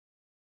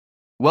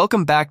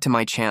Welcome back to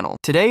my channel.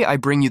 Today I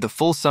bring you the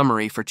full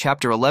summary for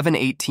chapter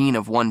 11-18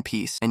 of One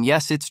Piece. And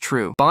yes, it's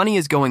true. Bonney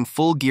is going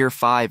full Gear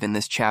 5 in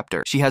this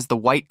chapter. She has the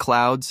white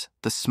clouds,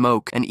 the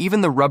smoke, and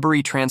even the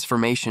rubbery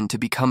transformation to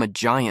become a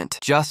giant,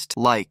 just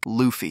like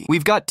Luffy.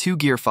 We've got two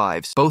Gear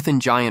 5s, both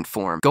in giant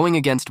form, going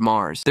against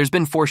Mars. There's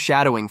been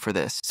foreshadowing for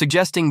this,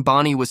 suggesting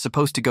Bonney was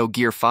supposed to go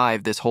Gear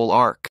 5 this whole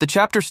arc. The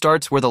chapter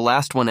starts where the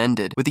last one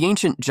ended, with the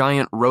ancient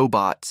giant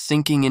robot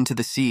sinking into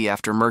the sea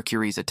after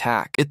Mercury's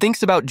attack. It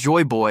thinks about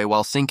Joy Boy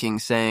while sinking,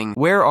 saying,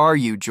 "Where are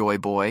you, Joy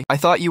Boy? I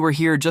thought you were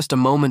here just a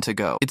moment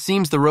ago." It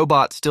seems the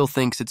robot still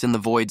thinks it's in the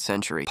Void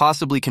Century,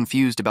 possibly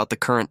confused about the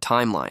current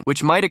timeline,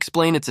 which might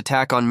explain its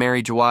attack on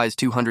Mary Joy's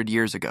 200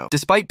 years ago.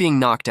 Despite being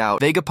knocked out,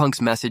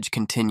 Vegapunk's message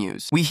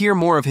continues. We hear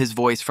more of his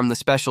voice from the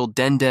special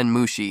Den Den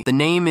Mushi. The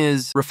name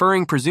is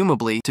referring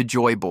presumably to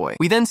Joy Boy.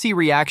 We then see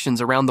reactions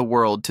around the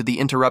world to the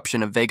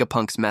interruption of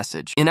Vegapunk's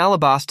message. In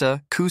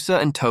Alabasta, Kusa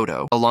and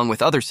Toto, along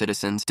with other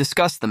citizens,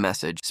 discuss the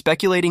message,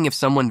 speculating if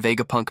someone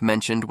Vegapunk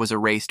mentioned was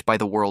erased by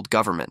the world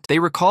government. They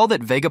recall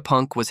that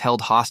Vegapunk was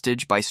held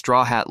hostage by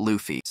Straw Hat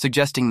Luffy,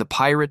 suggesting the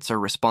pirates are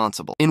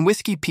responsible. In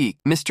Whiskey Peak,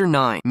 Mr.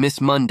 Nine, Miss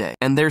Monday,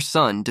 and their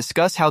son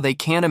discuss how they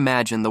can't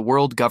imagine the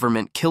world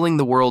government killing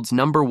the world's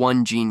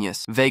 #1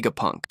 genius,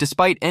 Vegapunk,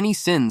 despite any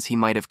sins he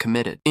might have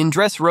committed. In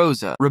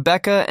Dressrosa,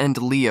 Rebecca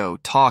and Leo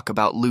talk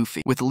about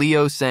Luffy, with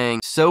Leo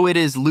saying, "So it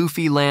is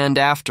Luffy land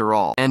after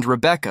all," and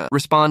Rebecca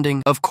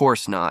responding, "Of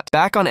course not."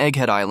 Back on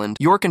Egghead Island,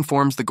 York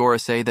informs the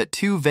Gorosei that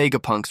two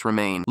Vegapunks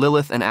remain,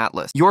 Lilith and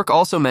Atlas. York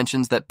also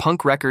mentions that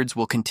punk records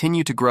will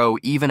continue to grow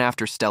even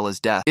after Stella's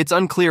death. It's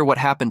unclear what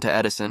happened to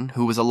Edison,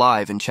 who was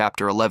alive in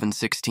chapter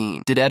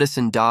 11-16. Did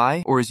Edison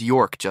die, or is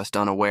York just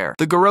unaware?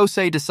 The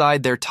Gorosei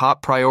decide their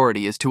top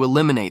priority is to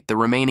eliminate the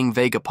remaining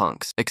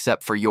Vegapunks,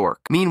 except for York.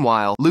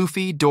 Meanwhile,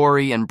 Luffy,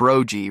 Dory, and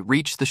Brogy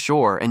reach the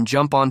shore and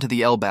jump onto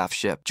the Elbaf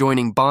ship,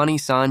 joining Bonney,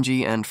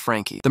 Sanji, and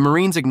Frankie. The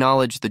Marines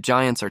acknowledge the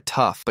giants are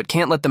tough, but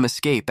can't let them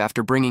escape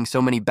after bringing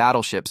so many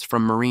battleships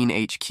from Marine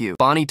HQ.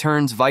 Bonney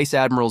turns Vice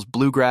Admirals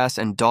Bluegrass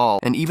and Doll,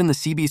 and even the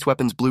sea beast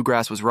weapons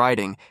Bluegrass was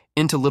riding,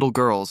 into little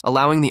girls,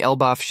 allowing the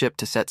Elbaf ship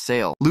to set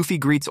sail. Luffy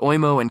greets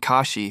Oimo and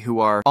Kashi, who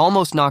are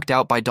almost knocked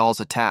out by Doll's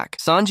attack.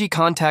 Sanji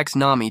contacts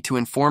Nami to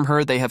inform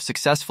her they have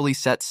successfully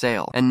set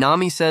sail, and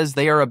Nami says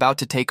they are about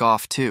to take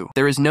off too.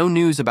 There is no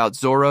news about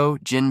Zoro,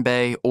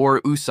 Jinbei,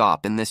 or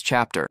Usopp in this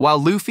chapter. While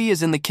Luffy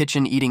is in the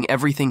kitchen eating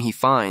everything he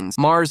finds,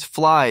 Mars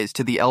flies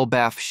to the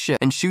Elbaf ship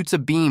and shoots a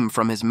beam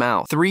from his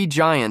mouth. Three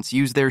giants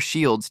use their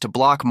shields to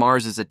block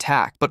Mars's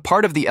attack, but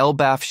part of the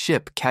Elbaf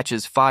ship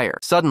catches fire.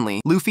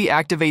 Suddenly, Luffy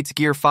activates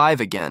Gear 5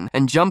 again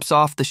and jumps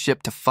off the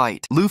ship to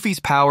fight.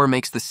 Luffy's power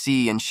makes the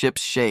sea and ships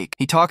shake.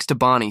 He talks to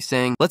Bonney,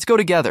 saying, "Let's go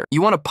together.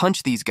 You want to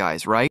punch these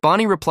guys, right?"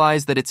 Bonney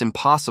replies that it's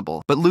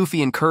impossible, but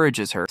Luffy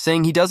encourages her,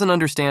 saying he doesn't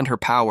understand her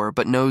power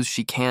but knows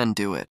she can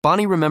do it.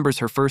 Bonney remembers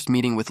her first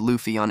meeting with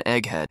Luffy on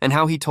Egghead and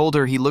how he told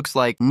her he looks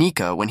like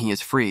Nika when he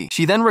is free.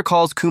 She then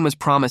recalls Kuma's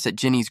promise at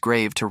Ginny's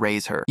grave to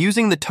raise her.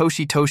 Using the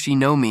Toshi Toshi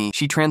no Mi,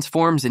 she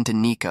transforms into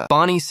Nika.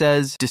 Bonney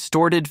says,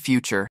 "Distorted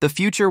future, the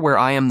future where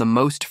I am the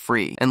most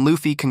free," and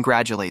Luffy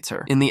congratulates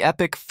her. In the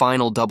epic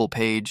final double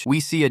page,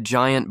 we see a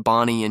giant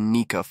Bonney in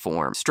Nika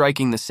form,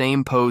 striking the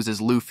same pose as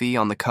Luffy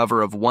on the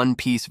cover of One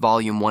Piece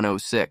Volume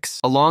 106,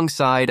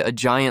 alongside a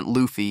giant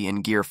Luffy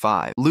in Gear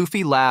 5.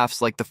 Luffy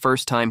laughs like the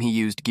first time he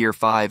used Gear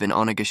 5 in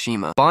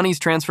Onigashima. Bonney's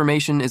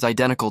transformation is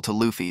identical to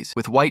Luffy's,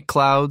 with white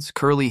clouds,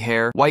 curly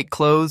hair, white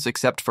clothes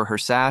except for her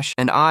sash,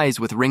 and eyes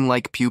with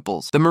ring-like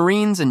pupils. The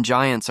Marines and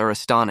Giants are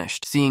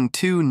astonished, seeing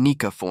two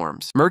Nika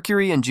forms.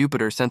 Mercury and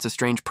Jupiter sense a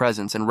strange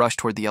presence and rush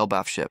toward the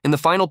Elbaf ship. In the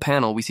final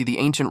panel, we see the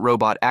ancient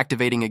robot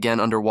activating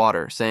again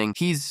underwater, saying,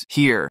 "He's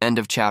here," end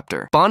of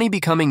chapter. Bonney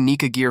becoming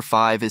Nika Gear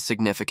 5 is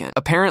significant.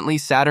 Apparently,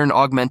 Saturn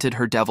augmented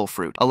her devil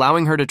fruit,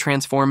 allowing her to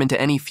transform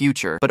into any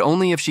future, but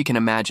only if she can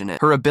imagine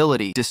it. Her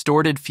ability,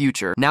 Distorted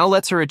Future, now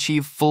lets her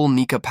achieve full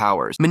Nika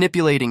powers,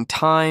 manipulating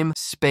time,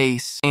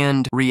 space,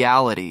 and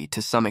reality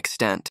to some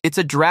extent. It's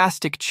a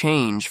drastic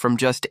change from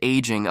just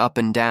aging up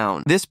and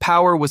down. This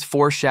power was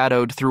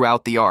foreshadowed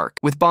throughout the arc,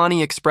 with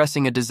Bonney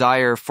expressing a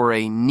desire for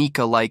a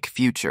Nika-like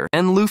future,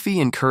 and Luffy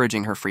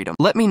encouraging her freedom.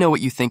 Let me know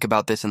what you think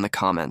about this in the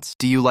comments.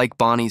 Do you like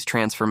Bonney's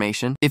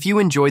transformation? If you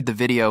enjoyed the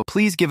video,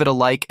 please give it a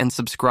like and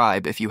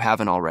subscribe if you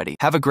haven't already.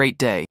 Have a great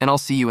day, and I'll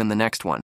see you in the next one.